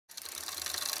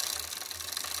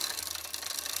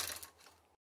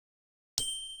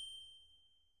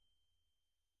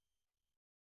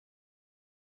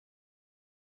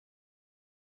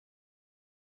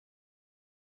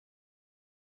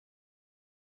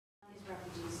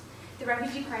The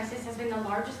refugee crisis has been the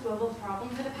largest global problem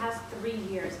for the past 3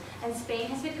 years, and Spain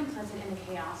has been complicit in the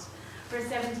chaos. Verse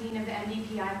 17 of the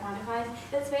MDPI quantifies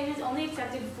that Spain has only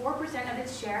accepted 4% of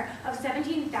its share of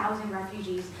 17,000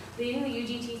 refugees, leading the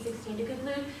UGT-16 to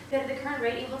conclude that at the current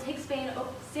rate, it will take Spain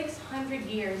 600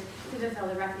 years to fulfill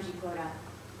the refugee quota.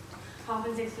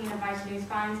 Hoffman 16 of Vice News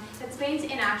finds that Spain's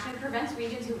inaction prevents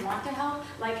regions who want to help,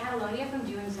 like Catalonia, from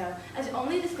doing so, as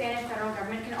only the Spanish federal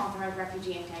government can authorize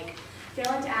refugee intake.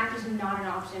 Failing to act is not an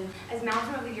option, as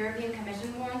Malmstrom of the European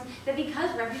Commission warns that because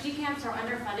refugee camps are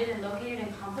underfunded and located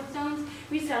in conflict zones,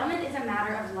 resettlement is a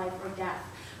matter of life or death.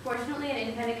 Fortunately, an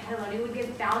independent Catalonia would give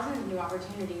thousands new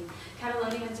opportunities.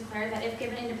 Catalonia has declared that if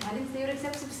given independence, they would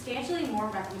accept substantially more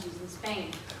refugees than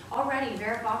Spain. Already,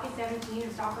 Verifakis 17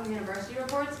 of Stockholm University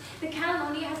reports that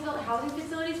Catalonia has built housing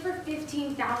facilities for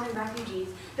 15,000 refugees,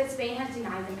 but Spain has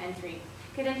denied them entry.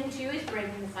 Contention 2 is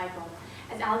breaking the cycle.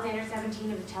 As Alexander 17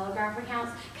 of the Telegraph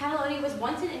recounts, Catalonia was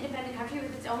once an independent country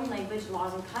with its own language,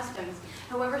 laws, and customs.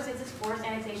 However, since its forced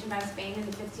annexation by Spain in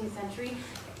the 15th century,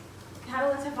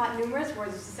 Catalans have fought numerous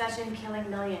wars of secession, killing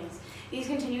millions. These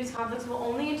continuous conflicts will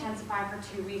only intensify for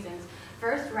 2 reasons.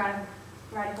 First,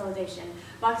 radicalization.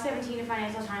 Box 17 of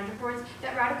Financial Times reports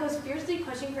that radicals fiercely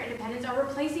pushing for independence are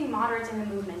replacing moderates in the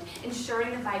movement,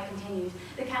 ensuring the fight continues.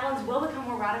 The Catalans will become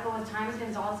more radical with time, as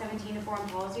Gonzalez 17 of Foreign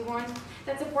Policy warns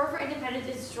that support for independence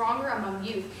is stronger among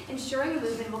youth, ensuring the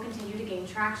movement will continue to gain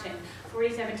traction.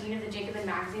 4017 of the Jacobin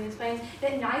magazine explains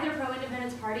that neither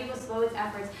pro-independence party will slow its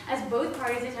efforts, as both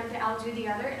parties attempt to outdo the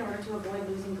other in order to avoid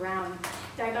losing ground.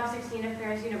 Dykhoff 16 of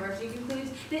Paris University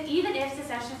concludes that even if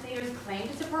secessionist leaders claim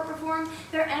to support reform,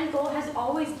 their end goal has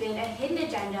always been a hidden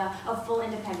agenda of full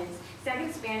independence.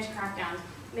 Second, Spanish crackdowns.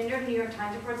 Minder of New York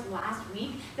Times reports last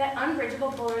week that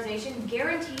unbridgeable polarization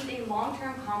guarantees a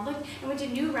long-term conflict in which a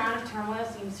new round of turmoil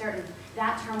seems certain.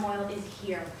 That turmoil is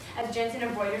here. As Jensen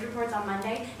of Reuters reports on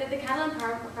Monday that the Catalan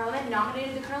parliament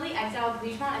nominated the currently exiled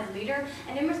Puigdemont as leader,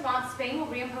 and in response, Spain will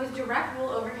reimpose direct rule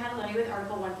over Catalonia with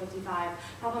Article 155.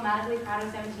 Problematically, Prado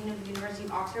 17 of the University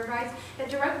of Oxford writes that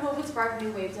direct rule would spark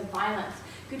new waves of violence.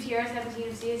 Gutierrez 17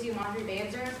 of CSU Monterey Bay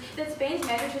observes that Spain's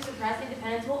measure to suppress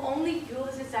independence will only fuel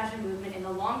the secession movement in the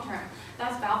long term.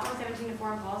 Thus, Balfour 17 of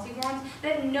Foreign Policy warns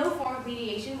that no form of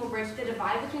mediation will bridge the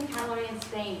divide between Catalonia and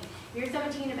Spain. Mir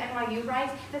 17 of NYU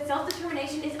writes that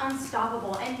self-determination is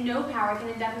unstoppable and no power can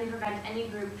indefinitely prevent any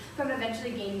group from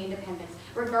eventually gaining independence,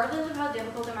 regardless of how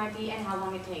difficult it might be and how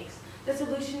long it takes. The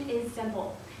solution is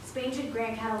simple. Spain should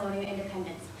grant Catalonia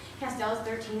independence. Castells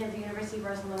 13 of the University of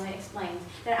Barcelona explains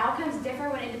that outcomes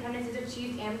differ when independence is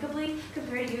achieved amicably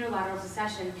compared to unilateral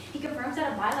secession. He confirms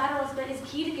that a bilateral split is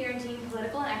key to guaranteeing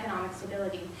political and economic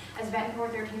stability. As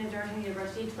Betancourt 13 of Georgetown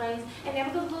University explains, an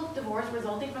amicable divorce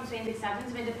resulting from Spain's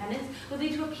acceptance of independence would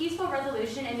lead to a peaceful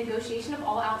resolution and negotiation of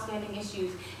all outstanding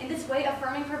issues. In this way,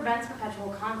 affirming prevents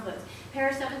perpetual conflict.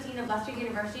 Paris 17 of Leicester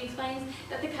University explains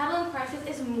that the Catalan crisis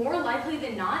is more likely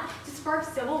than not to spark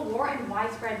civil war and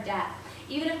widespread death.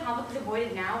 Even if conflict is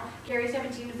avoided now, Gary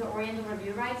 17 of the Oriental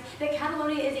Review writes that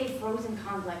Catalonia is a frozen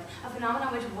conflict, a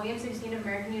phenomenon which William 16 of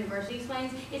American University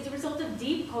explains is the result of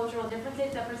deep cultural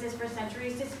differences that persist for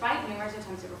centuries despite numerous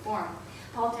attempts at reform.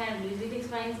 Paul 10 of Newsweek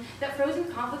explains that frozen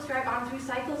conflicts drive on through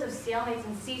cycles of stalemates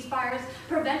and ceasefires,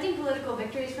 preventing political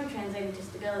victories from translating to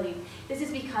stability. This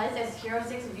is because, as Hero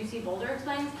 6 of UC Boulder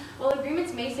explains, while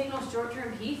agreements may signal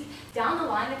short-term peace, down the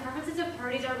line the preferences of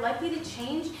parties are likely to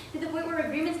change to the point where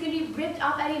agreements can be ripped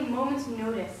up at a moment's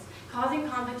notice, causing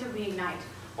conflict to reignite.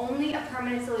 Only a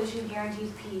permanent solution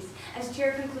guarantees peace, as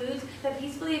Chair concludes that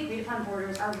peacefully agreed upon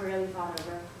borders are rarely fought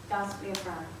over. Thus, we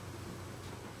affirm.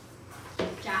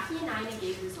 Jackie and I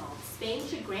gave resolve. Spain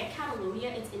should grant Catalonia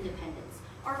its independence.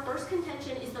 Our first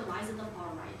contention is the rise of the far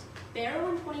right. Barrow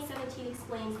in 2017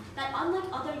 explains that unlike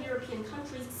other European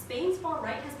countries, Spain's far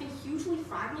right has been hugely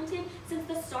fragmented since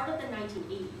the start of the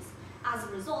 1980s. As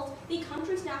a result, the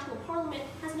country's national parliament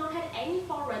has not had any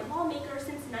far-right lawmaker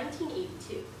since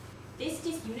 1982. This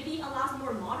disunity allows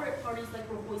more moderate parties like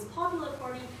Rajoy's Popular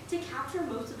Party to capture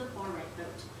most of the far-right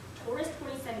vote. Torres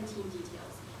 2017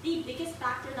 details. The biggest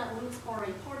factor that limits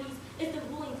far-right parties is the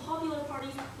ruling Popular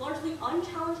Party's largely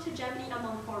unchallenged hegemony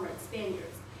among far-right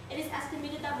Spaniards. It is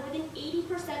estimated that more than 80%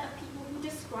 of people who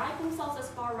describe themselves as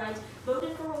far-right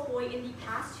voted for Rajoy in the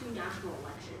past 2 national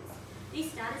elections. The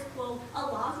status quo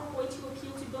allows Rajoy to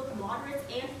appeal to both moderates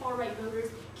and far-right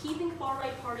voters, keeping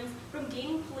far-right parties from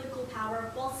gaining political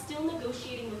power while still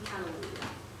negotiating with Catalonia.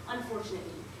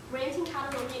 Unfortunately, granting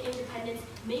Catalonia independence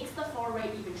makes the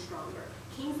far-right even stronger.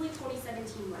 Kingsley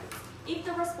 2017 writes, If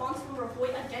the response from Rajoy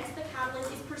against the Catalans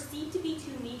is perceived to be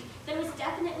too weak, there is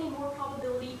definitely more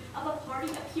probability of a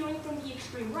party appearing from the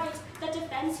extreme right that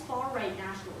defends far-right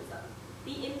nationalism.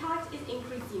 The impact is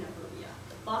increased xenophobia.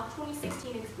 Bach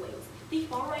 2016 explains, the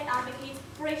far-right advocates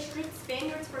for a strict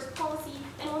Spaniards first policy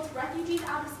and wants refugees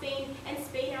out of Spain and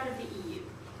Spain out of the EU.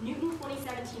 Newton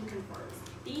 2017 confirms,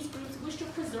 these groups wish to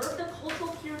preserve the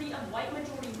cultural purity of white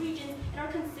majority regions and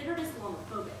are considered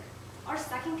Islamophobic. Our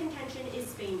second contention is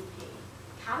Spain's pain.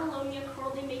 Catalonia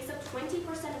currently makes up 20%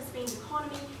 of Spain's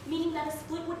economy, meaning that a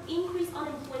split would increase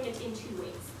unemployment in two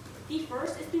ways. The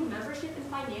first is through membership in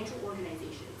financial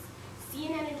organizations.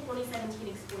 CNN in 2017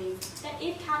 explains that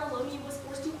if Catalonia was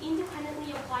forced to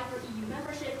independently apply for EU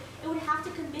membership, it would have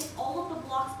to convince all of the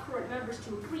bloc's current members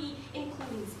to agree,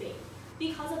 including Spain.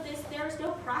 Because of this, there is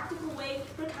no practical way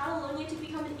for Catalonia to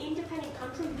become an independent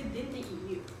country within the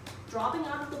EU. Dropping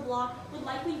out of the bloc would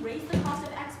likely raise the cost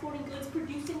of exporting goods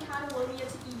produced in Catalonia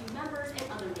to EU members and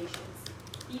other nations.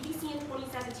 BBC in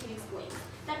 2017 explains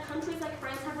that countries like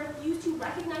France have refused to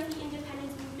recognize the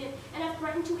independence movement and have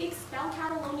threatened to expel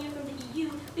Catalonia from the EU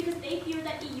because they fear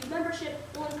that EU membership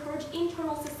will encourage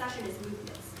internal secessionist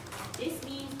movements. This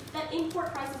means that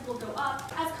import prices will go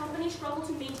up as companies struggle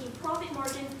to maintain profit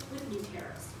margins with new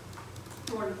tariffs.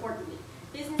 More importantly,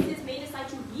 businesses may decide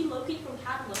to relocate from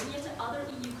Catalonia to other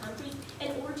EU countries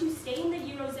in order to stay in the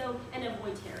Eurozone and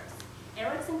avoid tariffs.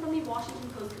 Erickson from the Washington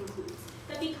Post concludes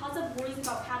that because of worries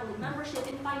about Catalan membership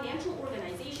in financial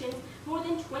organizations, more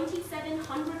than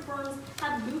 2,700 firms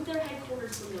have moved their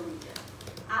headquarters from the region.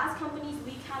 As companies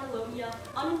leave Catalonia,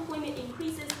 unemployment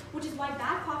increases, which is why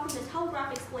Babcock from the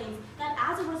Telegraph explains that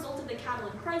as a result of the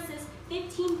Catalan crisis,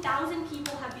 15,000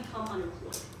 people have become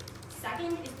unemployed.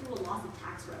 Second is through a loss of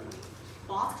tax revenue.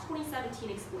 Bosk 2017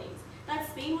 explains that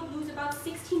Spain would lose about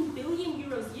 16 billion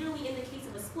euros yearly in the case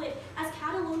of a split, as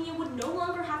Catalonia would no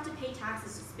longer have to pay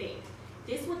taxes to Spain.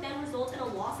 This would then result in a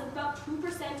loss of about 2%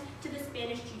 to the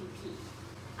Spanish GDP.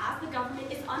 As the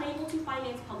government is unable to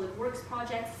finance public works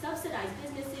projects, subsidize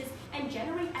businesses, and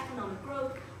generate economic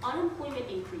growth, unemployment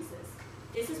increases.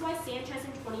 This is why Sanchez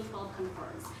in 2012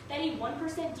 confirms that a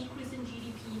 1% decrease in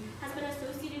GDP has been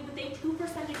associated with a 2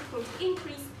 percentage point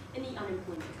increase in the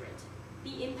unemployment rate.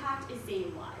 The impact is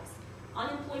saving lives.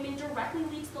 Unemployment directly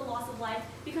leads to the loss of life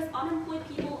because unemployed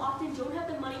people often don't have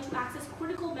the money to access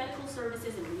critical medical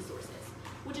services and resources,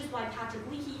 which is why Patrick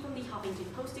Leahy from the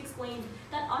Huffington Post explained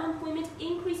that unemployment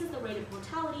increases the rate of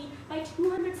mortality by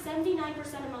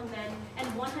 279% among men and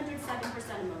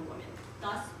 107% among women.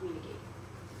 Thus, we negate.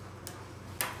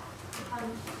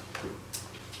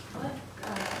 What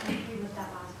can you read what that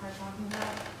last part talking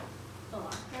about? The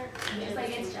last part? It's like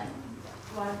it's just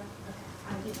what? Okay,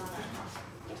 I did not that.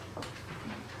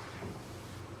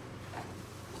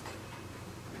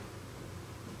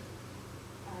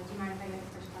 Do you mind if I make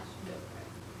the first question?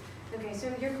 Okay, so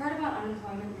your part about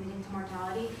unemployment leading to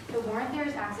mortality, the warrant there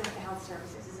is access to health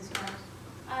services. Is this correct?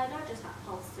 Not just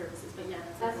health services, but yeah,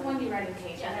 that's the one you read in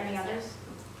case. Yeah, are there any others?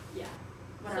 Yeah.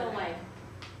 What so are they?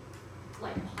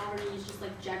 like poverty is just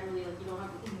like generally like you don't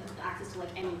have access to like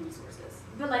any resources.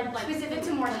 But like specific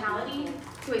to mortality,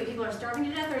 so wait, people are starving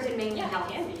to death, or is it mainly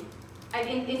health? Yeah, it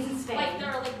can be. In Spain. Like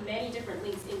there are like many different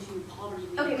links into poverty.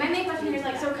 Okay, my main question here is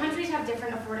like, so countries have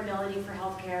different affordability for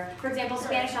healthcare. For example,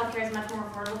 Spanish healthcare is much more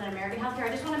affordable than American healthcare. I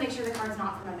just want to make sure the card's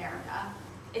not from America.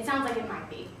 It sounds like it might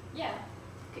be. Yeah.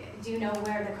 Okay. Do you know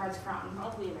where the card's from?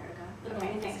 Probably America. But okay,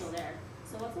 the link is still there.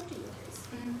 So let's look to your case.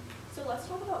 Mm-hmm. So let's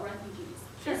talk about refugees.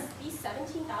 Sure. These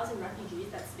 17,000 refugees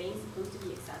that Spain's supposed to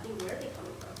be accepting, where are they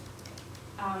coming from?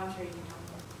 I'm sure you can tell me.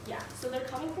 Yeah, so they're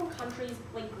coming from countries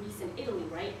like Greece and Italy,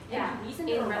 right? Yeah, and the reason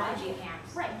they're refugee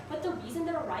camps. Right, but the reason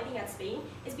they're arriving at Spain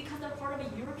is because they're part of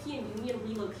a European Union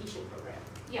relocation program.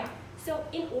 Yeah. So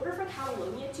in order for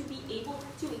Catalonia to be able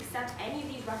to accept any of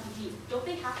these refugees, don't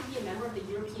they have to be a member of the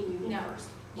European Union first?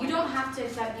 You don't have to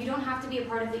accept. You don't have to be a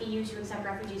part of the EU to accept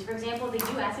refugees. For example, the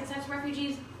U.S. accepts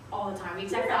refugees all the time. We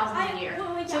accept thousands a year.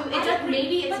 So it does,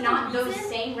 maybe it's not those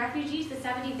same refugees, the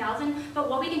 17,000, but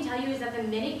what we can tell you is that the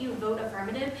minute you vote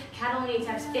affirmative, Catalonia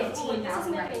accepts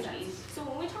 15,000 refugees. So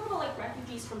when we talk about like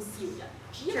refugees from Syria,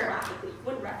 geographically,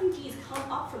 when refugees come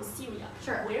up from Syria,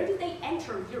 where do they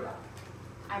enter Europe?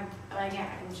 I'm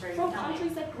sure you from can tell me.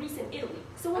 countries like Greece and Italy.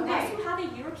 So unless you have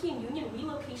a European Union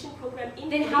relocation program in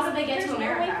then place, how do they get to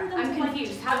America? I'm to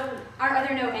confused. How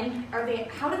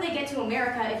do they get to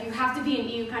America if you have to be an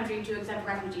EU country to accept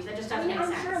refugees? That just doesn't make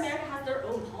sense. I'm sure America has their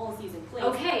own policies in place.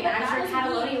 Okay, and I'm sure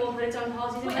Catalonia will put its own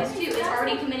policies in place too. It's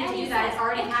already committed to do that. It's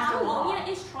already passed a law.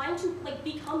 Catalonia is trying to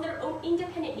become their own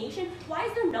independent nation. Why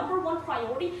is their number one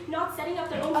priority not setting up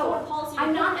their own foreign policy?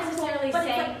 I'm not necessarily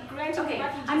saying. Granting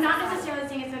refugees. I'm not necessarily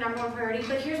saying saying it's the number one priority,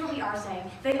 but here's what we are saying.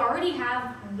 They already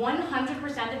have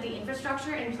 100% of the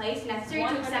infrastructure in place necessary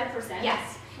to accept. 100%?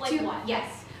 Yes. Like what?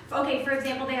 Yes. Okay, for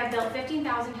example, they have built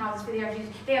 15,000 houses for the refugees.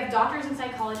 They have doctors and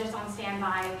psychologists on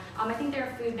standby. I think there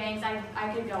are food banks.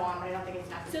 I could go on, but I don't think it's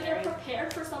necessary. So they're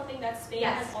prepared for something that Spain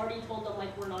Yes. has already told them,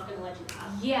 like, we're not going to let you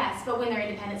have. Yes, but when they're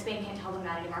independent, Spain can't tell them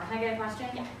that anymore. Can I get a question?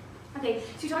 Yeah. Okay,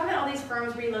 so you talk about all these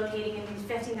firms relocating and these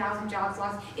 15,000 jobs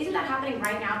lost. Isn't that happening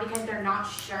right now because they're not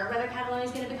sure whether Catalonia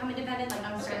is going to become independent, like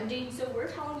uncertainty? Okay. So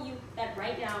we're telling you that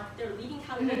right now they're leaving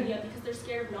Catalonia because they're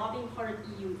scared of not being part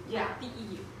of EU. Yeah. The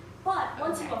EU. But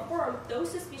once you affirm,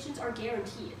 those suspicions are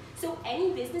guaranteed. So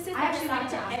any businesses that decide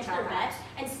to hedge their bets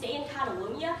and stay in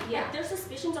Catalonia, if their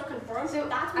suspicions are confirmed, So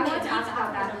that's when I they wanted to ask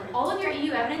about that. All of your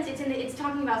EU evidence, it's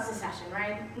talking about secession,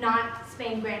 right? Not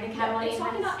Spain granting Catalonia. It's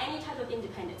talking about any type of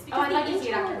independence. Oh, I'd like to see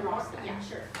it after the laws. war. Yeah,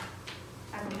 sure.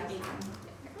 I think that's fine.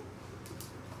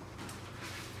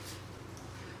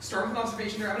 Start with an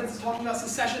observation. Your evidence is talking about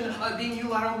secession being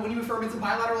unilateral. When you affirm it's a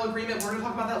bilateral agreement, we're going to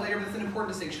talk about that later, but it's an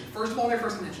important distinction. First of all, in their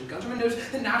first contention, Gunterman notes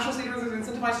that national staters are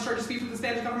incentivized to start disputes with the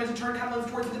Spanish government to turn Catalans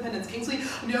towards independence. Kingsley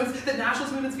notes that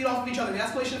nationalist movements feed off of each other. The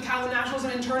escalation of Catalan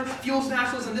nationalism in turn fuels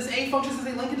nationalism. This A functions as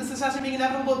a link into secession being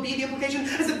inevitable. B, the implication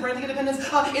is that granting independence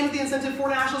ends the incentive for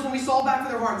nationalism when we solve back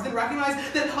for their harms. Then recognize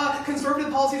that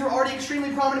conservative policies are already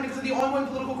extremely prominent because of the ongoing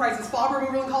political crisis. Faber of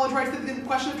Oberlin College writes that the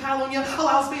question of Catalonia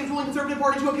allows Spain's ruling conservative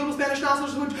party to appeal to Spanish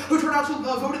nationalists who turn out to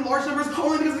vote in large numbers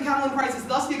only because of the Catalan crisis.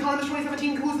 Thus, The Economist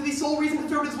 2017 concludes that the sole reason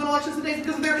conservatives win elections today is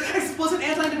because of their explicit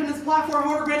anti-independence platform.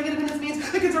 However, granting independence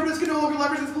means that conservatives can no longer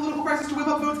leverage this political crisis to whip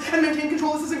up votes and maintain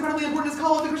control. This is incredibly important. As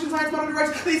Call of the Christian Science Monitor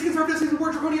writes, that these conservatives who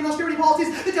support draconian austerity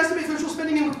policies that decimate social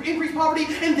spending and increase poverty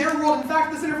in their world. In fact,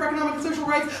 the Center for Economic and Social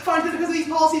Rights finds that because of these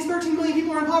policies, 13 million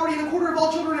people are in poverty and a quarter of all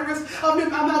children are at risk of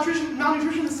malnutrition.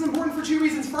 This is important for two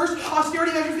reasons. First,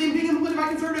 austerity measures being implemented by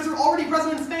conservatives are already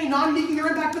present in Spain, not making their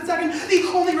impact. But second, the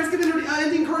only risk of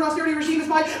ending current austerity regime is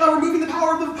by removing the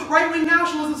power of the right-wing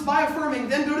nationalists by affirming.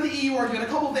 Then go to the EU argument. A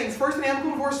couple of things. First, an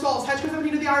amicable divorce stalls. Hedge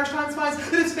 17 of the Irish Times finds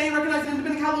that if Spain recognized an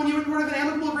independent Catalonia would be part of an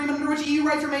amicable agreement under which EU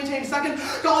rights are maintained. Second,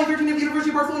 Golly 13 of the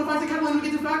University of Barcelona finds that Catalonia would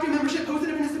get de facto membership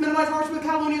post-independence to minimize hardship with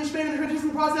Catalonia and Spain in the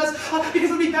transition process because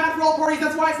it would be bad for all parties.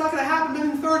 That's why it's not going to happen. But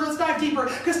then third, let's dive deeper.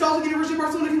 Castells of the University of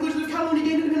Barcelona concludes that if Catalonia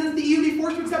gained independence, the EU would be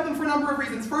forced to accept them for a number of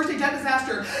reasons. First, a debt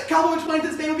disaster. Calvo explains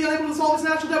that Spain would be unable to solve its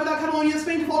national debt without Catalonia.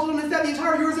 Spain defaulted on its debt. The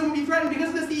entire Eurozone would be threatened. Because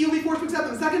of this, the EU would be forced to accept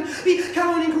them. Second, the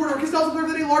Catalonian corridor. Castells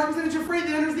observed that a large percentage of freight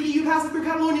that enters the EU passes through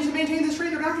Catalonia. To maintain this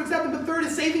trade, they would have to accept them. But third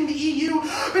is saving the EU.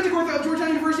 Bentecortha of Georgetown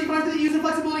University finds that the EU's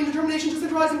inflexibility and determination to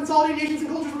centralize and consolidate nations and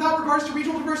cultures without regards to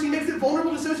regional diversity makes it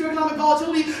vulnerable to socioeconomic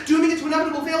volatility, dooming it to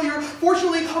inevitable failure.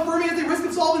 Fortunately, affirming as a risk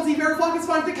of solvency, Varoufakis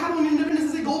finds that Catalonian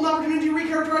independence is a golden opportunity to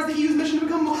recharacterize the EU's mission to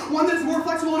become one that is more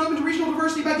flexible and open to regional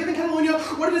diversity. By giving Catalonia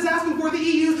what it is asking for, the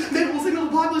EU's will signal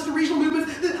to populist and regional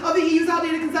movements of the EU's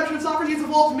outdated conception of sovereignty has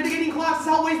evolved. Mitigating collapses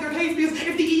outweighs their case because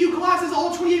if the EU collapses,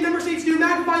 all 28 member states do,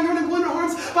 magnifying their unemployment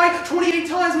harms by 28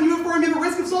 times. When you affirm, you have a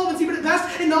risk of solvency, but at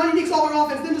best, a non-unique solver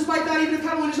offense. Then, despite that, even if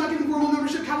Catalonia is not given formal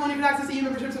membership, Catalonia can access EU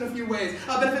memberships in a few ways,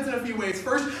 benefits in a few ways.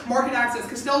 First, market access.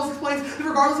 Castells explains that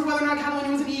regardless of whether or not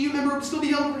Catalonia was an EU member, it would still be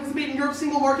able to participate in Europe's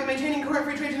single market, maintaining current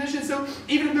free trade initiatives. So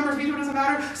even if members veto, it doesn't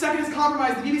matter. Second is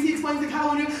compromise. The BBC explains that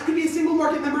Catalonia could be a single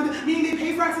market member, meaning they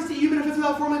pay for access to EU benefits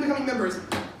without formally becoming members.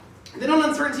 Then on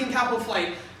uncertainty and capital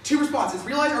flight. Two responses.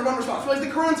 One response. Realize the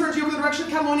current uncertainty over the direction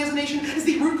of Catalonia as a nation is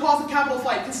the root cause of capital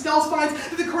flight. Castells finds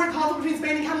that the current conflict between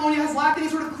Spain and Catalonia has lacked any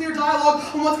sort of clear dialogue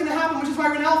on what's going to happen, which is why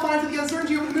Renal finds that the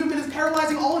uncertainty over the movement is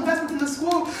paralyzing all investments in the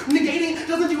quo. Negating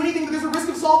doesn't do anything, but there's a risk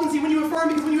of solvency when you affirm,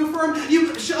 because when you affirm,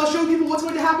 you show people what's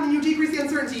going to happen and you decrease the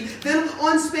uncertainty. Then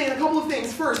on Spain, a couple of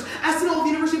things. First, Estinol of the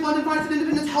University of London finds that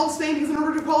independence helps Spain because in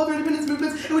order to quell other independence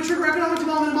movements, it would trigger economic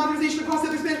development and modernization across the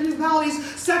other Spanish municipalities.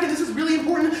 Second, this is really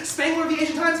important, Spangler of the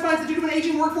Asian Times finds that due to an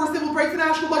aging workforce that will break the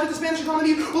national budget, the Spanish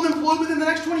economy will implode within the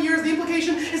next 20 years. The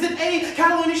implication is that A,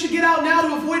 Catalonia should get out now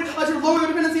to avoid, to lower their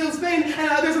dependency on Spain,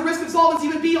 and there's a risk of solvency,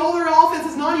 but B, all their offense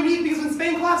is non-unique because when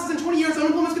Spain collapses in 20 years,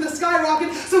 unemployment's going to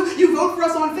skyrocket, so you vote for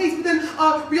us on face, but then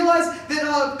realize that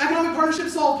economic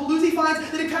partnerships solved. Paluzzi finds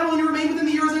that if Catalonia remained within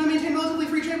the Eurozone and maintained relatively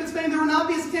free trade with Spain, there would not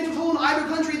be a substantial toll in either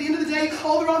country. At the end of the day,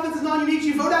 all their offense is non-unique.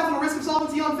 You vote out on a risk of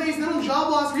solvency on face, and then on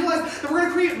job loss, realize that we're going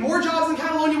to create more jobs in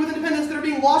Catalonia with independence that are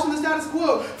being lost in the status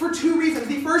quo for two reasons.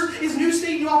 The first is new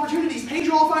state, new opportunities. Pedro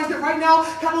you all finds that right now,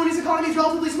 Catalonia's economy is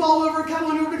relatively small. However, if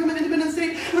Catalonia were to become an independent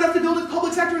state, it would have to build its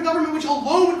public sector and government, which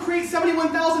alone would create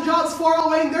 71,000 jobs, far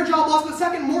outweighing their job loss. But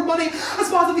second, more money. A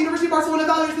sponsor of the University of Barcelona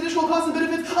evaluates the additional costs and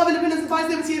benefits of independence and finds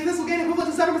they would see a fiscal gain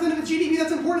equivalent to 7% of its GDP.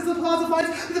 That's important, as the plaza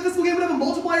finds that the fiscal gain would have a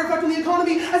multiplier effect on the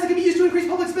economy, as it could be used to increase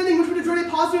public spending, which would exert a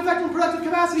positive effect on productive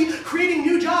capacity, creating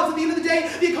new jobs. At the end of the day,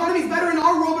 the economy is better in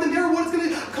our world, but in their world, it's going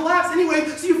to collapse anyway.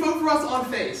 So you vote for us on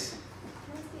face.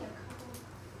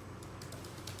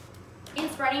 In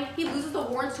spreading, he loses the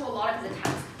warrants to a lot of his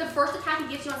attacks. The first attack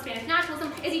he gives you on Spanish nationalism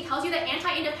is he tells you that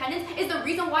anti-independence is the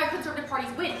reason why conservative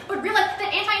parties win. But realize that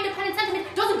anti-independence sentiment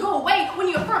doesn't go away when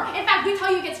you affirm. In fact, we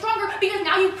tell you it gets stronger because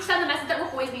now you send the message that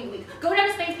Rajoy is being weak. Go down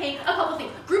to Spain's paying a couple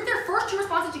things. Group their first two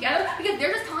responses together because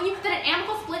they're just telling you that an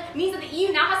amicable split means that the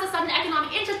EU now has a sudden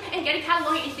economic interest in getting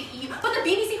Catalonia into the EU. But the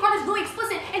BBC card is really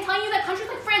explicit in telling you that countries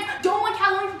like France don't want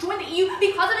Catalonia to join the EU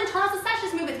because of internal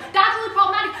secessionist movements. That's really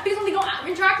problematic because when they don't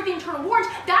interact with the internal warrants,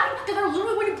 that means that they're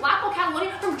literally going to blackball Catalonia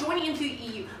from joining into the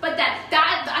EU. But then, at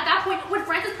that point, when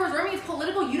France is preserving its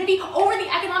political unity over the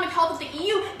economic health of the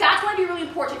EU, that's going to be really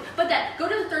important. But then, go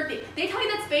to the third thing. They tell you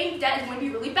that Spain's debt is going to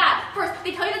be really bad. First,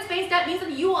 they tell you that Spain's debt means that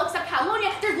the EU will accept Catalonia.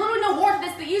 There's literally no warrant for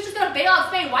this. The EU is just going to bail out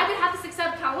Spain. Why do they have to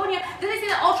accept Catalonia? Then they say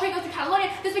that all trade goes through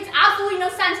Catalonia. This makes absolutely no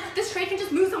sense. This trade can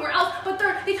just move somewhere else. But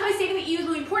third, they tell you saving the EU is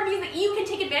really important because the EU can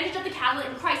take advantage of the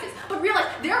Catalan crisis. But realize,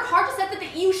 their card just said that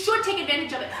the EU should take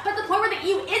advantage of it. But at the point where the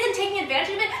EU isn't taking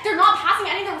advantage of it, they're not passing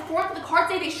any of the reforms that the cards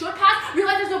say they should pass.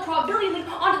 Realize there's no probability link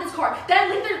onto this card.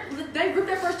 Then group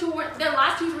their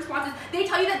last two responses. They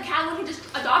tell you that Catalonia can just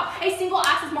adopt a single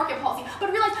access market policy.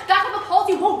 But realize that type of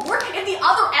policy won't work if the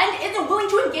other end isn't willing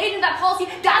to engage in that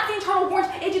policy. That's the internal warrant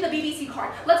into the BBC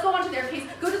card. Let's go on to their case.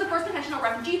 Go to the first contention on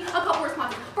refugees. A couple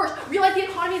responses. First, realize the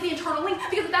economy is the internal link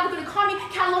because without a good economy,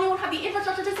 Catalonia won't have the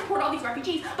infrastructure to support all these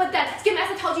refugees. But then, Skim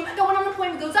Essa tells you that when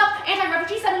unemployment goes up,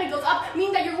 anti-refugee sentiment goes up,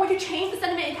 meaning that you're going to change the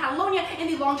sentiment in Catalonia in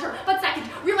the long term. But second,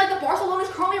 realize that Barcelona is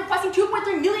currently requesting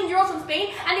 2.3 million euros from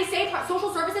Spain, and they say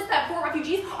social services that for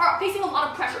refugees are facing a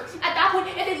lot of pressure. At that point,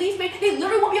 if they leave Spain, they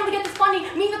literally won't be able to get this funding,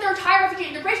 meaning that their entire refugee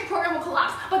integration program will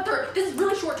collapse. But third, this is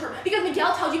really short term, because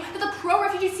Miguel tells you that the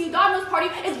pro-refugee Ciudadanos party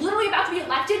is literally about to be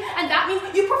elected, and that means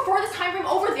you prefer this time frame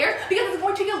over there, because it's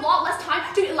going to take a lot less time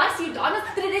to elect Ciudadanos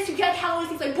than it is to get Catalonia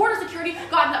things like border security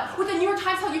gotten up. With the New York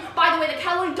Times tells you, by the way, that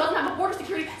Catalonia doesn't have a border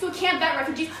security, so it can't vet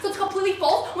refugees. So it's completely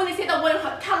false when they say that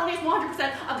Catalonia is 100%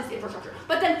 of this infrastructure.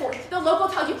 But then fourth, the local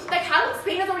tells you that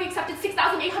Spain has already accepted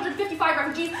 6,855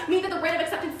 refugees, meaning that the rate of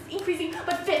acceptance is increasing.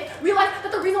 But fifth, realize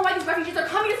that the reason why these refugees are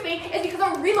coming to Spain is because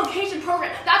of a relocation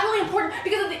program. That's really important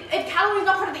because if Catalonia is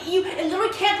not part of the EU, it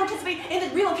literally can't participate in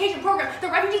the relocation program. The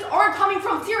refugees aren't coming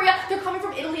from Syria, they're coming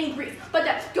from Italy and Greece. But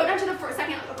then, go down to the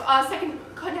second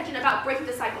contention about breaking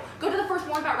the cycle. Go to the first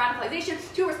one about radicalization.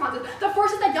 Two responses. The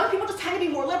first is that young people just tend to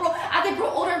be more liberal. As they grow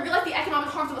older and realize the economic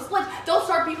harms of a split, they'll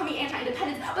start becoming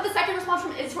anti-independent. But the second response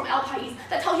is from El País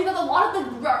that tells you that a lot of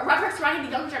the rhetoric surrounding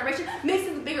the younger generation makes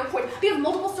it a bigger point. Because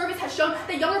multiple surveys have shown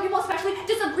that younger people especially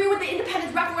disagree with the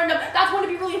independence referendum. That's going to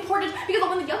be really important because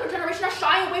when the younger generation are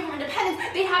shying away from independence,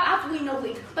 they have absolutely no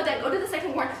link. But then go to the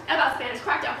second one about Spanish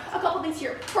crackdown. A couple things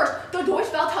here. First, the Deutsche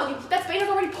Welle tells you that Spain has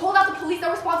already pulled out the police that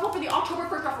were responsible for the October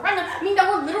 1st referendum, meaning that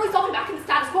we're literally falling back in the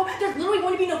status quo. There's literally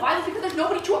going to be no violence because there's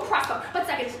nobody to oppress them. But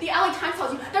second, the LA Times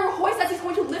tells you that Rajoy says he's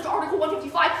going to lift Article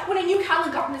 155 when a new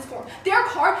Catalan government is formed. Their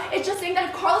card is just saying that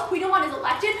if Carlos Puigdemont is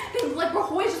elected, then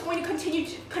Rajoy is just going to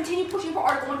continue pushing for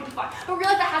Article 155. But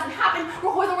realize that hasn't happened.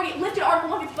 Rajoy's already lifted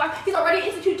Article 155. He's already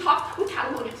instituted talks with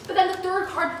Catalonia. But then the third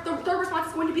response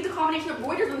is going to be the combination of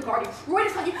Reuters and The Guardian.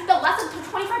 Reuters tells you that less than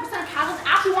 25% of Catalans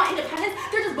actually want independence.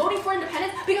 They're just voting for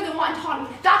independence because they want autonomy.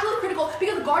 That's really critical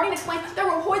because The Guardian explains that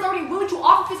Rajoy is already willing to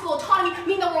offer fiscal autonomy,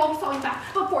 meaning that we're always falling back.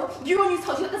 But fourth, Euronews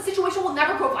tells you that the situation will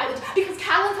never grow violent because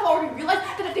Catalans have already realized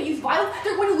that if they use violence,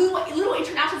 they're going to lose what little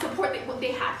international support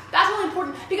they had. That's really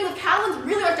important because if Catalans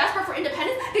really are desperate for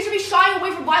independence, they should be shying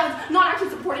away from violence, not actually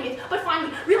supporting it. But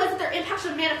finally, realize that their impact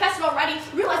should have manifested already.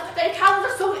 Realize that if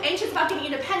Catalans are so anxious about getting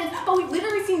independence, but we've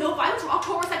literally seen no violence from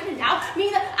October 2nd to now,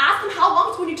 meaning that ask them how long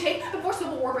it's going to take before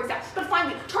civil war breaks out. But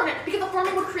finally, turn it because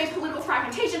affirming would create political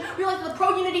fragmentation. Realize that the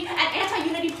pro-unity and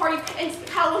anti-unity parties in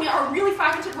Catalonia are really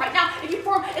fragmented right now. If you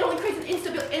form, it only creates an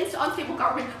unstable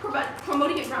government,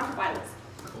 promoting a ground for violence.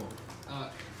 Cool.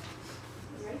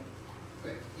 You ready?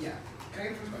 Wait, yeah. Can I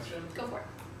get the first question? Go for it.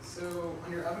 So,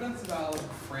 on your evidence about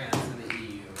France and the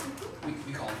EU,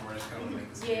 we called for it. I just kind of want to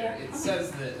make this Yeah. clear. It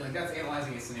says that like that's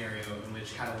analyzing a scenario in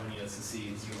which Catalonia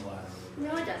secedes unilaterally.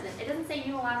 No, it doesn't. It doesn't say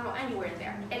unilateral anywhere in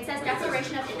there. It says But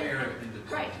Declaration of declare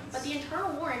Independence. Right, but the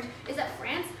internal warrant is that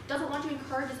France doesn't want to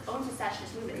encourage its own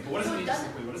secessionist movement. But what does So it mean?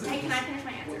 doesn't. Wait, what does it Hey, mean? can I finish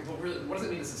my answer? What does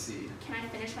it mean to secede? Can I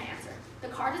finish my answer? The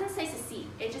card doesn't say secede.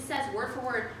 It just says, word for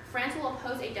word, France will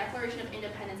oppose a declaration of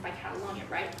independence by Catalonia,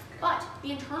 right? But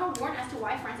the internal warrant as to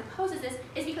why France opposes this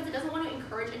is because it doesn't want to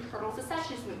encourage internal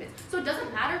secessionist movements. So it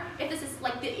doesn't matter if this is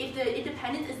if the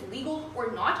independence is legal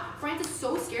or not. France is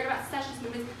so scared about secessionist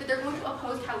movements that they're going to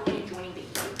oppose Catalonia joining the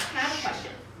EU. Can I have a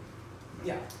question?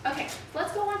 Yeah. Okay,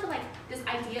 let's go on to this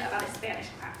idea about a Spanish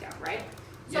crackdown, right?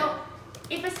 So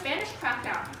if a Spanish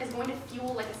crackdown is going to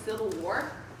fuel a civil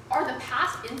war, are the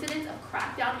past incidents of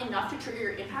crackdown enough to trigger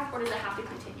your impact, or does it have to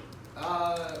continue?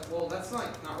 Well, that's not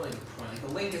really the point. Like,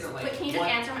 the link isn't like. Wait, can you just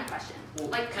answer my question? Well,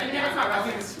 even if it's not I think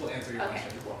relevant. this will answer your Okay,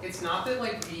 question. cool. It's not that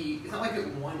it's not like that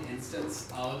one instance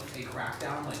of a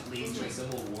crackdown leads to a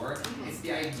civil war. It's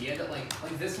the idea that like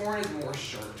this warrant is more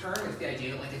short term. It's the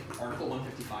idea that if Article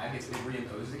 155 gets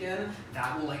reimposed again,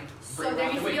 that will So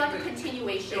there needs to be a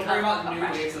continuation it'll of bring about new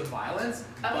oppression. waves of violence.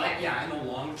 Okay. But yeah, in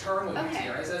the long term, what Okay.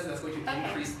 Gutierrez says, that's going to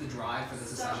increase the drive for the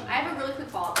So secession. I have a really quick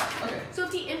follow-up question. Okay. So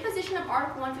if the imposition of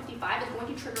Article 155 is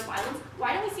going to trigger violence,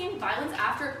 why don't we see any violence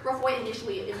after Rajoy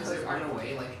initially Because imposed it went Article?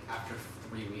 away after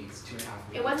 3 weeks, 2.5 weeks.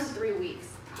 It wasn't 3 weeks.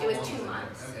 How It was long 2 it?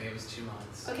 months. Okay, it was 2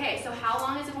 months. Okay, so how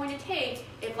long is it going to take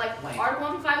if Article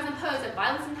 155 was imposed, if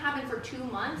violence didn't happen for 2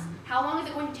 months, how long is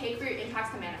it going to take for your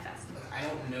impacts to manifest? I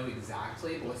don't know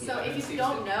exactly, but what the So if evidence you seems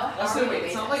don't to- know, how Also, are you wait,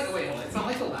 it's not basing like wait, hold on. It's not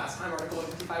like the last time Article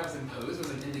 155 was imposed was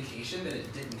an indication that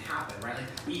it didn't happen, right?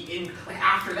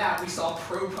 After that, we saw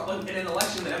in an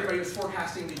election that everybody was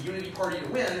forecasting the Unity Party to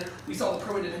win. We saw the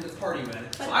pro-independence party win.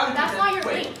 But so I would that's contend, not your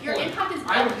wait, link. Your hold on. impact is I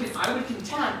violence. would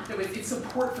contend that it's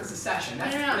support for secession.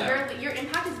 That's, No. Your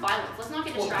impact is violence. Let's not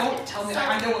get Well, distracted. don't tell me. So,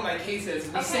 I know what my case is.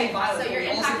 We say violence. so your but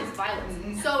we impact also, is violence.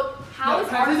 Mhm. So how No, is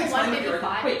can I please Article explain what your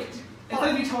 155? Wait. Instead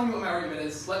of you telling me what my argument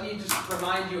is, let me just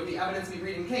remind you of the evidence we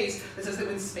read in case that says that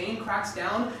when Spain cracks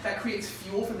down, that creates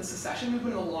fuel for the secession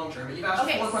movement in the long term. And you've asked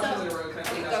 4 questions in a row. Can I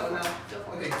please ask one now? Go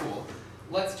for it. Okay, cool.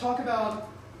 Let's talk about.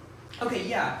 Okay,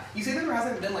 yeah. You say that there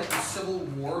hasn't been a civil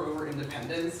war over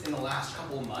independence in the last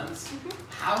couple of months.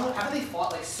 How have they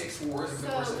fought 6 wars over the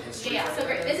course of history? Yeah, so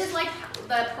great. This is the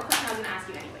question I was going to ask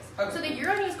you anyways. Okay. So the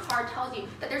Euronews card tells you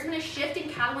that there's been a shift in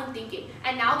Catalan thinking,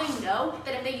 and now they know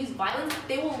that if they use violence,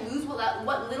 they will lose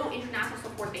what little international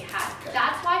support they had. Okay.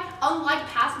 That's why, unlike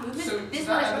past movements, So this does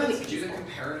one that is really evidence do the peaceful.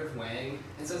 comparative weighing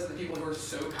and says that the people who are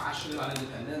so passionate about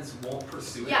independence won't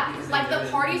pursue it? Yeah, because they know the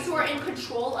that parties it's who are in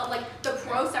control of the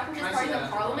pro-separatist Can I see parties that in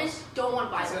after parliament class? don't want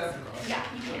Can I see that violence. after class? Yeah,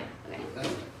 you can. Okay.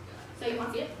 That's- So you want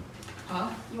to see it? Huh?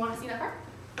 You want to see that card?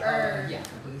 Yeah,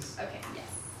 please. Okay. Yes.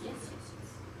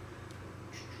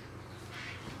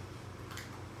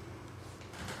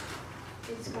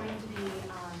 It's going to be,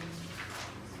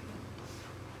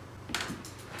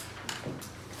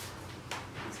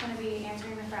 it's going to be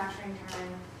answering the fracturing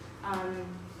turn,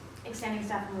 extending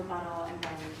stuff from rebuttal, and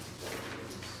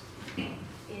then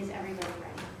is everybody ready?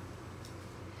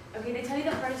 Okay, they tell you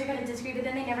that parties are going to disagree, but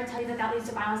then they never tell you that that leads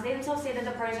to violence. They themselves say that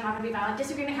the parties are not going to be violent.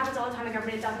 Disagreement happens all the time in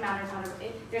government. It doesn't matter.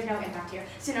 There's no impact here.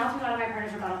 So now let's move on to my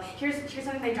partner's rebuttal. Here's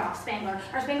something they dropped, Spangler.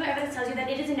 Our Spangler evidence tells you that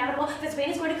it is inevitable that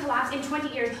Spain is going to collapse in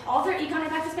 20 years. All of their econ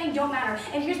impacts of Spain don't matter.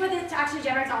 And here's what this actually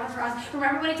generates offer for us.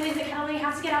 Remember when I tell you that Catalonia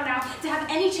has to get out now to have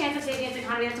any chance of saving its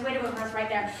economy? That's a way to vote for us right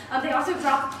there. They also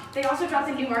dropped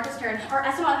the new Marcus turn. Our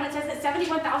SML evidence says that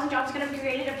 71,000 jobs are going to be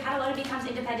created if Catalonia becomes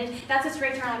independent. That's a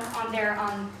straight turn on their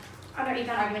econ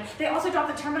argument. They also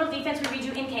dropped the terminal defense we read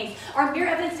you in case. Our mere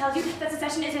evidence tells you that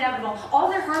secession is inevitable. All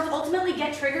their harms ultimately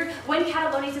get triggered when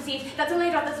Catalonia secedes. That's when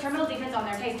they drop this terminal defense on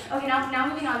their case. Okay, now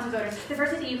moving on to voters. The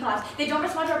first is EU collapse. They don't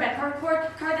respond to our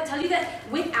card that tells you that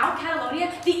without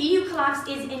Catalonia, the EU collapse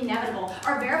is inevitable.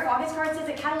 Our Vera Focus card says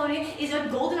that Catalonia is a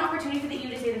golden opportunity for the EU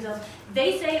to save themselves.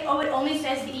 They say, oh, it only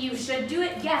says the EU should do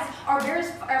it. Yes, our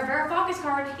Vera Focus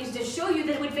card is to show you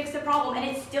that it would fix the problem, and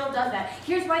it still does that.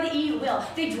 Here's why the EU will.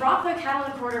 They drop the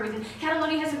Catalan corridor reason.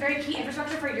 Catalonia has some very key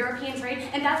infrastructure for European trade,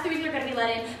 and that's the reason they're going to be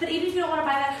let in. But even if you don't want to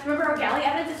buy that, remember our Galley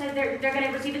evidence that says they're going to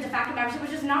receive a de facto membership,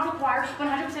 which does not require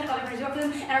 100% of other countries to vote for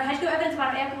them, and our Hedgeco evidence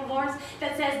about amicable warrants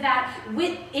that says that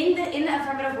in in the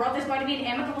affirmative world, there's going to be an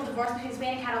amicable divorce between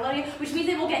Spain and Catalonia, which means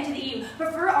they will get into the EU.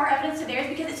 Prefer our evidence to theirs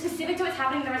because it's specific to what's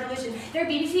happening in the resolution. Their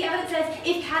BBC evidence says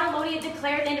if Catalonia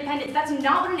declares independence, that's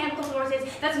not what an amicable divorce is.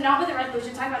 That's not what the resolution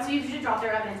is talking about. So you should drop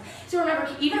their evidence. So remember,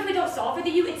 even if we don't solve for the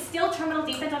EU, it's still terminal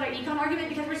defense on their econ argument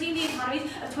because we're seeing the economies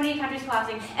of 28 countries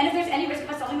collapsing. And if there's any risk of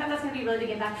us solving that, that's going to be a really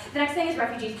big impact. The next thing is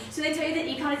refugees. So they tell you that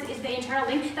econ is the internal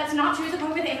link. That's not true to the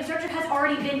point where the infrastructure has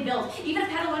already been built. Even if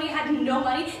Catalonia had no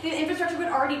money, the infrastructure would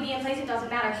already be in place. It doesn't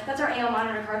matter. That's our AL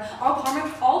monitor card.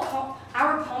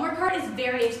 Our Palmer card is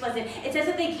very explicit. It says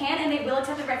that they can and they will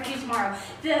accept the refugees tomorrow.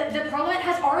 The Parliament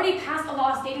has already passed a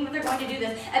law stating that they're going to do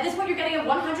this. At this point, you're getting a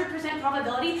 100%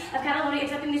 probability of Catalonia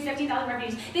accepting these 15,000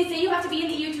 refugees. They say you have to be in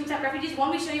the EU to accept refugees.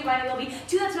 One, we show you why they will be.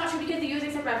 Two, that's not true because the EU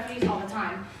accept refugees all the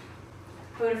time.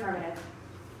 Vote affirmative.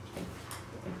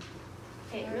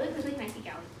 Okay, really quickly, can I speak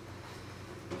out?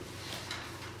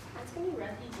 That's going to be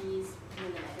refugees in the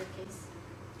United case.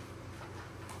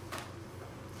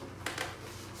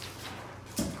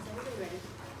 Is everybody ready?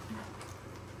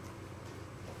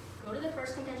 Go to the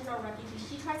first contention on refugees.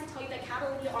 She tries to tell you that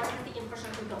Catalonia already has the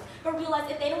infrastructure built. But realize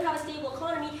if they don't have a stable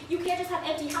economy, you can't just have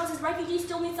empty houses. Refugees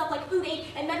still need stuff like food aid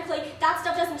and medical aid. That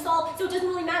stuff doesn't solve, so it doesn't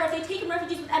really matter if they take in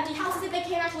refugees with empty houses if they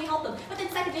can't actually help them. But then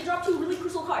second, they drop two really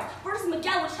crucial cards. First is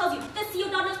Miguel, which tells you that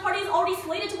Ciudadanos Party is already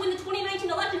slated to win the 2019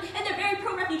 election, and they're very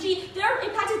pro-refugee. Their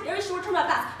impact is very short-term at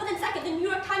best. But then second, the New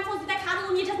York Times tells you that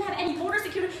Catalonia doesn't have any border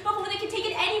security. Before they can take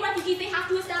in any refugees, they have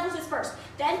to establish this first.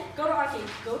 Then go to Arcade.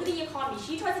 Go to the economy.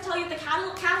 She tries to tell you that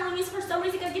Catalonia is for some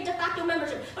reason going to get de facto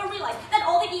membership. But realize that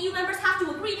all the EU members have to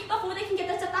agree before they can get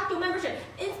this de facto membership.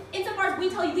 Insofar as we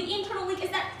tell you the internal link is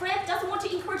that France doesn't want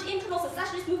to encourage internal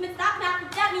secessionist movements.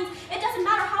 That means it doesn't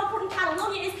matter how important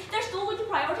Catalonia is, they're still going to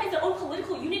prioritize their own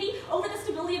political unity over the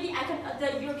stability of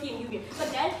the European Union.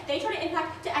 But then they try to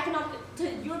impact to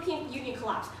European Union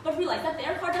collapse. But realize that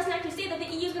their card doesn't actually say that the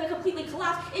EU is going to completely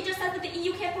collapse. It just says that the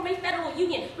EU can't form a federal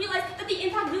union. Realize that the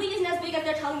impact really isn't as big as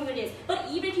they're telling you it is. But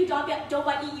even if you don't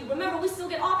buy EU, remember we still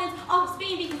get offense off of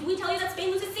Spain because we tell you that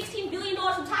Spain loses $16 billion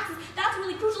from taxes. That's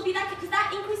really crucial because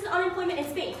that increases unemployment in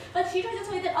Spain. But she tries to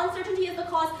tell you that uncertainty is the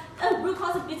root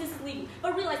cause of businesses leaving.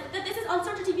 But realize that this is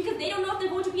uncertainty because they don't know if they're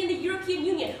going to be in the European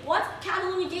Union. Once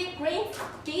Catalonia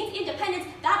gains independence,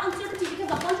 that uncertainty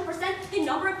becomes 100%. The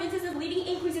number of businesses leaving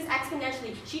increases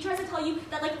exponentially. She tries to tell you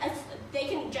that they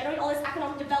can generate all this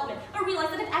economic development. But realize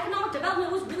that if economic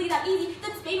development was really that easy,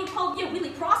 then Spain would probably be a really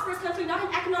prosperous country, not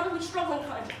an economically struggling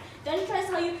country. Then she tries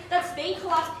to tell you that Spain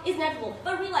collapse is inevitable.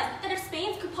 But realize that if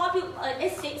Spain's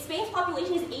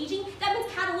population is aging, that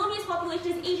means Catalonia's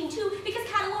population is aging too, because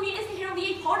Catalonia is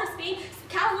inherently a part of Spain.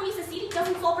 Catalonia seceding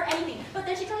doesn't solve for anything. But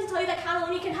then she tries to tell you that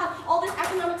Catalonia can have all this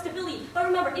economic stability. But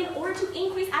remember, in order to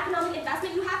increase economic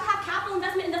investment, you have to have capital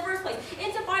investment in the first place.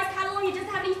 Insofar as Catalonia doesn't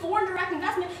have any foreign direct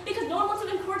investment because no one wants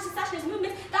to encourage secessionist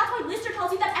movements, that's why Lister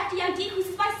tells you that FDI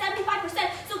decreases by 75%,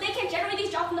 so they can't generate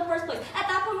these jobs in the first place. At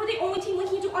that point, we're the only team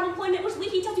linking to unemployment, which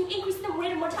Leahy tells you increases the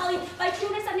rate of mortality by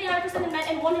 279% in men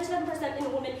and 107%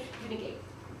 in women. Unigate.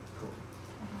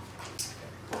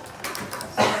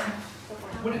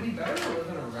 Would it be better to live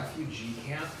in a refugee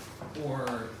camp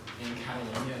or in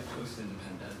Catalonia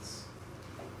post-independence?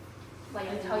 Like,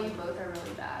 I tell you both are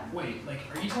really bad. Wait,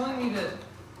 are you telling me that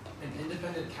an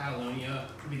independent Catalonia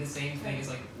could be the same thing as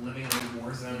living in a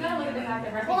war zone? You gotta look at the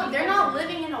fact that Hold on, they're not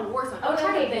living in a war zone. Don't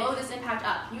try to Okay, blow this impact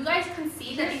up. You guys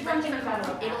concede that these refugees are coming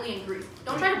from Italy and Greece.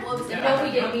 Don't try to blow this Yeah. impact No, up.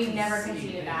 we didn't. We never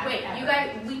conceded that. Wait, you guys,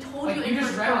 we told you in you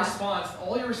just your read a response. response.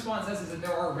 All your response says is that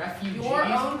there are refugees. Your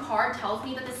own card tells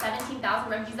me that the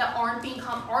 17,000 refugees that aren't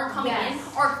coming Yes.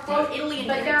 in are from Italy and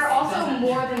But Greece. there are also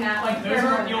more than that. Those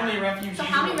aren't the only refugees. So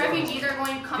how many in the world. refugees are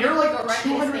going to come There in are directly to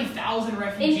Spain? 200,000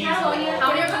 refugees. In Catalonia, How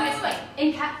many are coming to Spain? In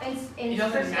It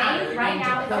doesn't for matter. Spain, right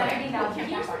now it's Okay. 17,000.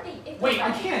 Here's the thing. Wait,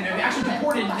 I can. They actually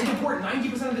they deport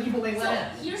 90% of the people they So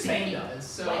let in. here's Spain the thing. does.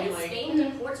 So When Spain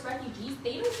deports refugees,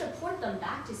 they don't deport them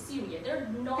back to Syria. They're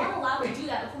not allowed to do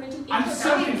that according to I'm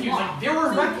so international confused. law. There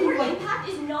were So refugees. your impact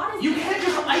is not as You big can't as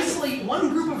just that. isolate one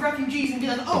group of refugees and be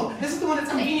like, oh, this is the one that's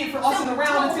convenient for us So, in the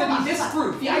round. It's going to be this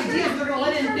group. The idea is they're going to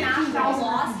let in 15,000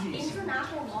 refugees.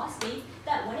 International law states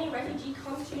that when a refugee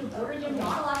comes to your border, you're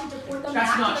not allowed to deport them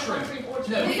That's back not to the true. country of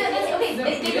origin. No. Okay, No,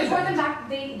 they it deport isn't. them back.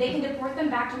 They can deport them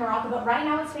back to Morocco. But right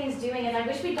now, what Spain's doing, and I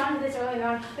wish we'd gotten to this earlier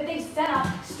on, but they've set up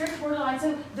strict border lines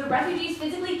so the refugees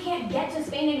physically can't get to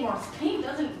Spain anymore. Spain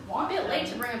doesn't want A bit them. late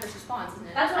to bring up this response, isn't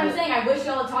it? That's what I'm saying. I wish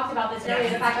y'all had talked about this earlier.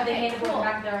 The fact that they Okay, can't deport them cool.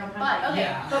 back to their own country. But okay,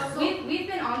 Yeah. but we've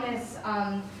been on this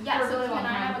yeah. for a So really can long I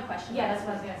time. have a question? Yeah, that's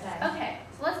what I was gonna say. Okay.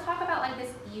 So let's talk about like this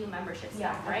EU membership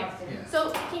stuff, right? Yeah. So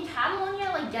can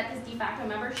Catalonia like get this de facto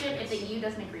membership if the EU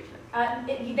doesn't agree to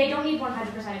it? They don't need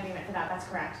 100% agreement for that. That's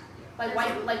correct. Like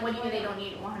why? Like what do you mean they don't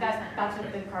need 100%? That's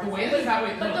what the card The way says. that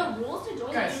way, But no. the rules to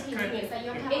join Guys, the European Union is that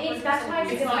you have to have It's that's why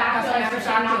it's It's de not- facto that's not de membership,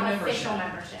 facto not membership. official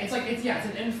membership. It's like it's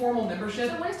an informal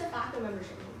membership. So what does de facto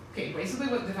membership mean? Okay, basically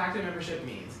what de facto membership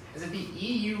means is that the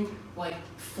EU like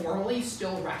formally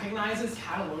still recognizes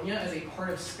Catalonia as a part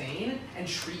of Spain and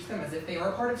treats them as if they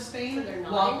are part of Spain. So they're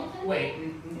not While, independent?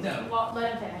 wait, no. Well,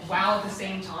 let him finish. While at the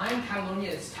same time, Catalonia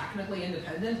is technically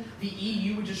independent, the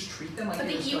EU would just treat them like But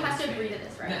they the were EU still has in to agree Spain. to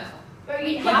this, right? No.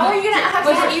 How are you gonna have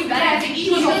Like, to EU yes, The benefit?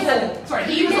 EU as a whole. Sorry,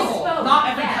 the EU as a whole. misspoke, Not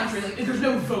every yes. country. Like, there's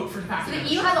no vote for de facto So the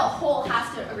membership. EU as a whole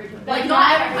has to agree to it. But Like not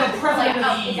not every every The president of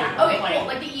the EU. exactly. Okay, like, cool.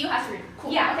 Like the EU has to agree.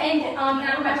 Cool. Yeah, Okay, and cool.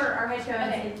 I remember our head coach.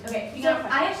 Okay. Okay, You so got a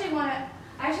question. I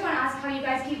actually want to ask how you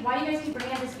guys why do you guys keep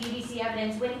bringing up this BBC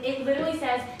evidence when it literally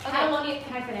says Catalonia?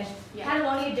 Can I finish? Yeah.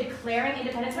 Catalonia declaring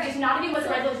independence, which is not even what the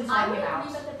resolution is I talking would about.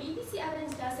 argue that the BBC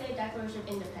evidence does say a declaration of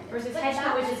independence. Versus But Hedgecoe,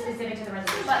 that which is doesn't- specific to the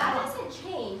resolution. But that doesn't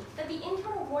change that the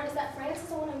internal warrant is that France is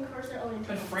the one who incurs their own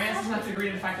But internal France doesn't have to succession. agree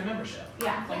to de facto membership.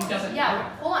 Yeah. Like, it doesn't. Yeah,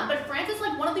 hold on. But France is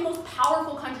like one of the most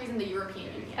powerful countries in the European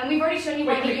Union. And we've already shown you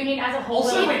why Wait, the wait. union as a whole.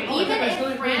 Also, will wait, agree. hold on. Even guys, if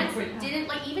wait, France wait. didn't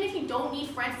like, even if you don't need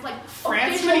France's like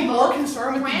France official should be more vote,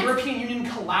 concerned with the France- European Union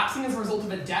collapsing as a result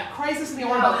of a debt crisis than they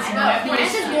are No, about this I No, nebulous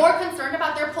France is more concerned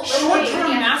about their political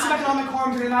short-term and massive country. economic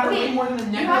harms are going to matter Okay, way more than the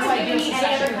You nebulous haven't idea given of me any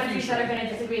secession other in the countries future. that are going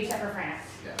to disagree except for France.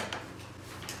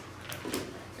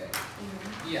 Okay.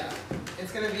 Yeah.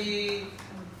 It's going to be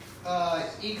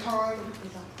econ.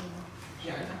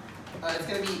 Yeah. It's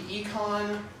going to be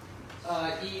econ,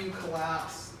 EU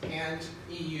collapse, and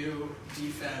EU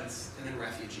defense, and then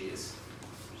refugees.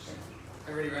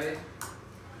 Everybody ready?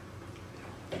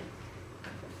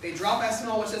 They drop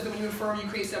ethanol, which says that when you affirm, you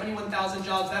create 71,000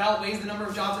 jobs. That outweighs the number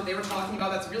of jobs that they were talking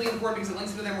about. That's really important because it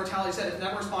links to their mortality set. It's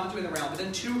never responded to in the round. But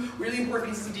then two really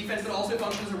important pieces of defense that also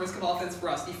function as a risk of offense for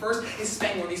us. The first is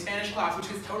Spain, or the Spanish collapse, which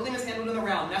gets totally mishandled in the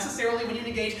round. Necessarily, when you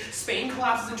negate, Spain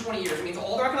collapses in 20 years. It means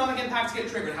all their economic impacts get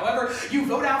triggered. However, you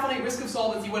vote out on a risk of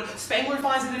solvency. What Spangler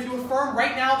finds is that if you affirm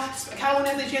right now,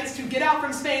 Catalonia has a chance to get out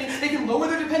from Spain, they can lower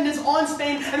their dependence on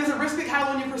Spain, and there's a risk that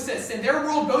Catalonia persists. In their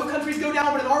world, both countries go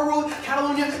down, but in our world,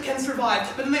 Catalonia can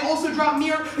survive. But then they also drop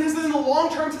Mir, because in the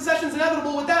long-term secession is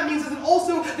inevitable. What that means is that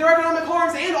also their economic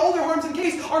harms and all their harms in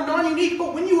case are non-unique,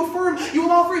 but when you affirm, you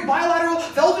allow for a bilateral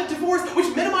velvet divorce,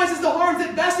 which minimizes the harms.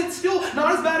 At best, it's still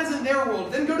not as bad as in their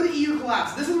world. Then go to the EU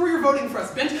collapse. This is where you're voting for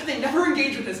us. Bent, they never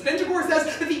engage with this. Bent, of course,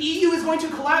 says that the EU is going to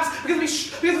collapse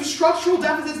because of structural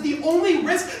deficits. The only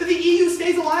risk that the EU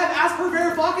stays alive, as per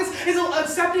Varoufakis, is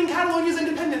accepting Catalonia's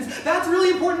independence. That's really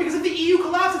important because if the EU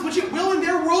collapses, which it will in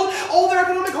their world, all their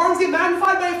economic harms get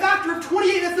magnified by a factor of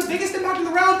 28. That's the biggest impact in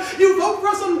the round. You vote for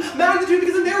us on magnitude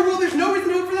because in their world, there's no reason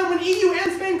to vote for them when EU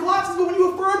and Spain collapses, but when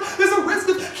you affirm, there's a risk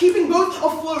of keeping both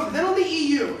afloat. Then on the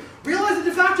EU, realize that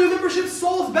de facto membership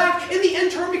solves back in the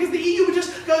interim because the EU would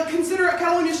just consider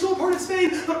Catalonia still part of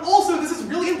Spain, but also, this is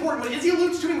really important, what Izzy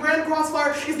alludes to in Grand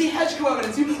Crossfire is the Hedgecoe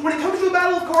evidence. When it comes to a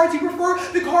battle of cards, you prefer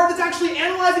the card that's actually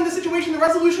analyzing the situation the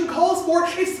resolution calls for.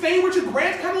 If Spain were to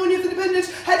grant Catalonia its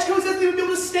independence, Hedgecoe says they would be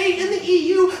able to stay in the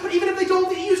EU, but even if they don't,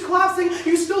 the EU's collapsing,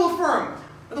 you still affirm.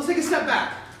 But let's take a step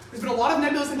back. There's been a lot of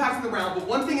nebulous impacts in the round, but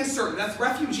one thing is certain, that's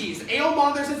refugees. AO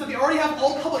Monitor says that they already have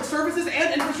all public services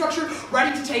and infrastructure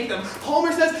ready to take them.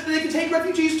 Palmer says that they can take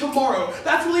refugees tomorrow.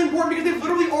 That's really important because they've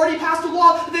literally already passed a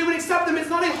law that they would accept them. It's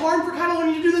not a harm for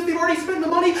Catalonia to do this. They've already spent the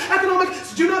money.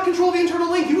 Economics do not control the internal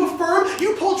link. You affirm,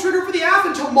 you pull trigger for the app,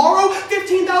 and tomorrow,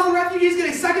 15,000 refugees get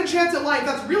a second chance at life.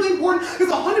 That's really important. There's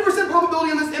a 100%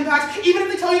 probability on this impact, even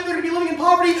if they tell you that they're going to be living in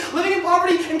poverty. Living in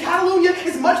poverty in Catalonia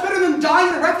is much better than dying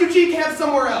in a refugee camp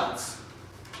somewhere else.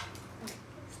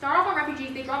 Start off on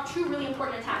refugees, they drop two really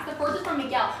important attacks. The first is from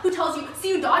Miguel, who tells you,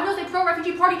 Ciudad knows a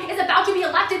pro-refugee party is about to be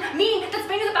elected, meaning that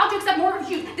Spain is about to accept more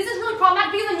refugees. This is really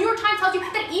problematic because the New York Times tells you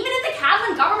that even if the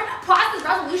Catalan government passed this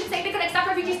resolution saying they could accept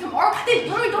refugees tomorrow, they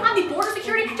literally don't have the border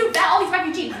security to vet all these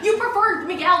refugees. You prefer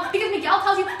Miguel because Miguel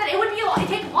tells you that it would be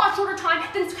it'd take a lot shorter time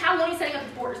than Catalonia setting up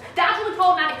its borders. That's really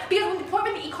problematic because when the point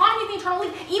with the economy is the internal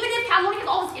link, even if Catalonia has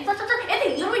all this infrastructure, if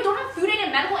they literally don't have food aid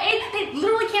and medical aid, they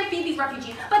literally can't feed these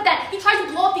refugees. But then he tries to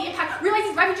blow up the impact, realize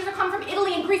these refugees are coming from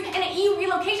Italy and Greece, and an EU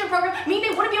relocation program means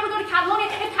they wouldn't be able to go to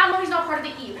Catalonia if Catalonia is not part of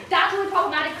the EU. That's really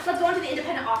problematic. Let's go into the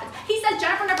independent office. He says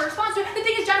Jennifer never responds to it. The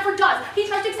thing is, Jennifer does. He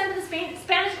tries to extend that the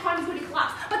Spanish economy is going to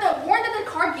collapse. But the warning that the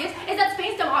card gives is that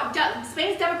Spain's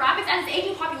demographics and its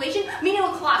aging population mean it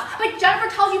will collapse. But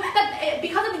Jennifer tells you that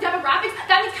because of the demographics,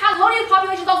 that means Catalonia's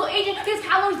population is also aging because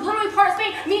Catalonia is literally part of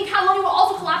Spain, meaning Catalonia will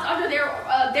also collapse under their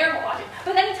logic.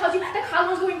 But then he tells you that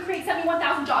Catalonia is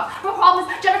 71,000 jobs. But the problem is,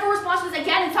 Jennifer responds to this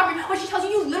again in summary when she tells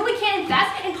you you literally can't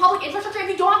invest in public infrastructure if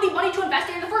you don't have the money to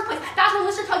invest in the first place. That's when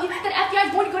Lister tells you that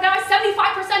FDI is going to go down by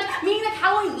 75%, meaning that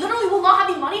Catalonia literally will not have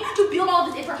the money to build all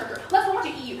of this infrastructure. Let's go on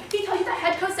to EU. He tells you that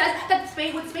Hedgeco says that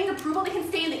with Spain's approval, they can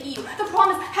stay in the EU. The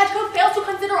problem is, Hedgeco fails to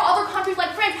consider other countries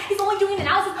like France. He's only doing an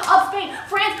analysis of Spain.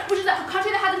 France, which is a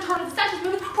country that has internal secessionist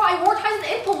movement, prioritizes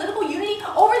its political unity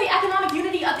over the economic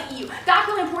unity of the EU. That's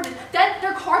really important. Then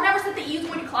their card never says the EU is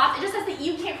going to collapse. It just says the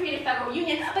EU can't create a federal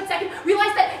union. But second,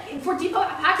 realize that for de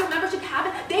facto membership to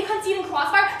happen, they concede in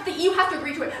crossfire that the EU has to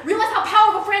agree to it. Realize how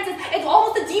powerful France is. It's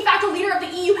almost the de facto leader of the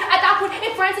EU. At that point,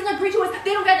 if France doesn't agree to it,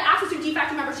 they don't get access to de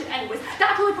facto membership anyways.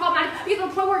 That's really problematic because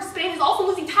the point where Spain is also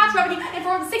losing tax revenue and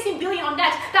for 16 billion on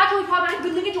net. That's really problematic.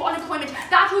 We're linking to unemployment.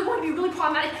 That's really going to be really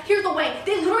problematic. Here's the way.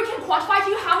 They literally can't quantify to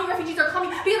you how many refugees are coming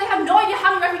because they have no idea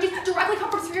how many refugees directly come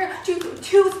from Syria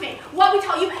to Spain. What we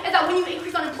tell you is that when you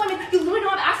increase unemployment, you literally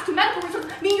don't have access to medical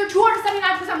resources, meaning you're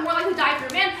 279% more likely to die if you're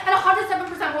a man and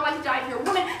 107% more likely to die if you're a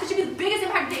woman. This should be the biggest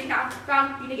impact of the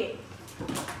ground you negate.